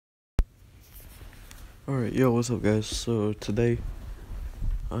Alright, yo, what's up, guys? So, today,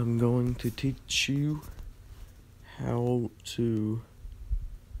 I'm going to teach you how to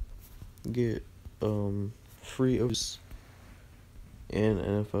get, free OVHs and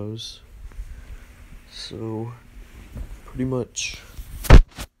NFOs. So, pretty much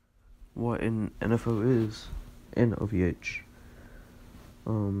what an NFO is and OVH.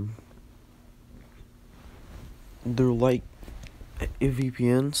 They're like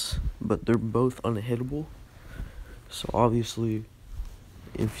VPNs, but they're both unhittable. So obviously,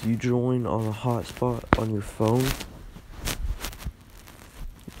 if you join on a hotspot on your phone,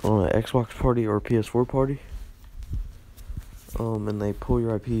 on an Xbox party or PS4 party, and they pull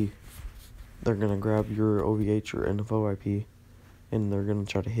your IP, they're gonna grab your OVH or NFO IP, and they're gonna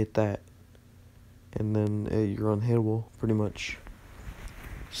try to hit that, and then you're unhittable, pretty much.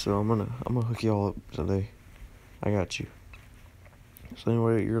 So I'm gonna hook y'all up today. I got you. So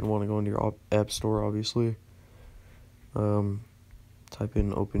anyway, you're gonna want to go into your app store, obviously. Type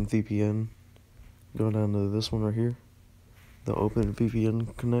in Open VPN. Go down to this one right here, the Open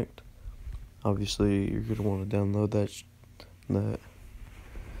VPN Connect. Obviously, you're gonna want to download that.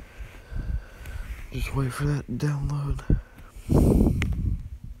 Just wait for that to download.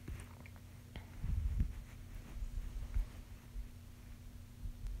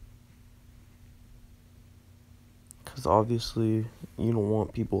 Because obviously, you don't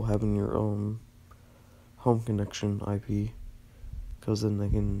want people having your own home connection IP, because then they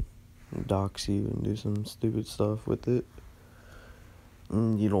can dox you and do some stupid stuff with it.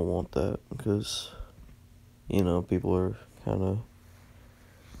 And you don't want that, because, people are kind of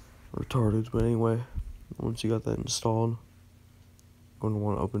retarded. But anyway, once you got that installed, you're going to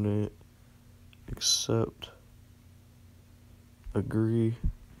want to open it, accept, agree.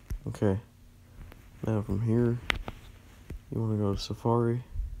 Okay, now from here, you want to go to Safari,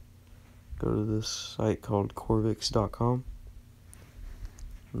 go to this site called corvix.com.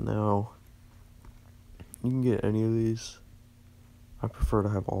 Now, you can get any of these. I prefer to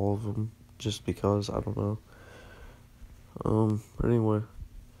have all of them, just because, I don't know. But anyway,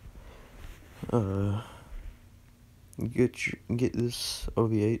 get this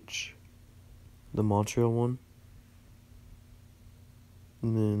OVH, the Montreal one,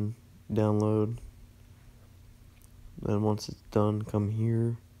 and then download. Then once it's done, come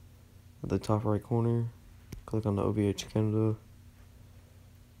here at the top right corner, click on the OVH Canada,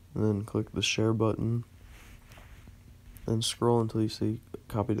 and then click the share button, then scroll until you see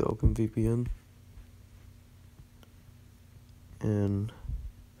copy to Open VPN, and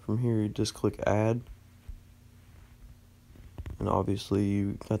from here you just click add, and obviously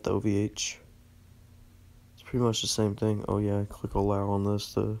you got the OVH. It's pretty much the same thing. Oh yeah, click allow on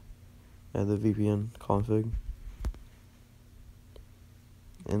this to add the VPN config.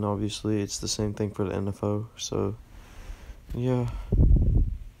 And obviously it's the same thing for the NFO. So yeah,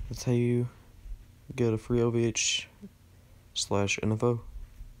 that's how you get a free OVH/NFO.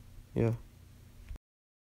 Yeah.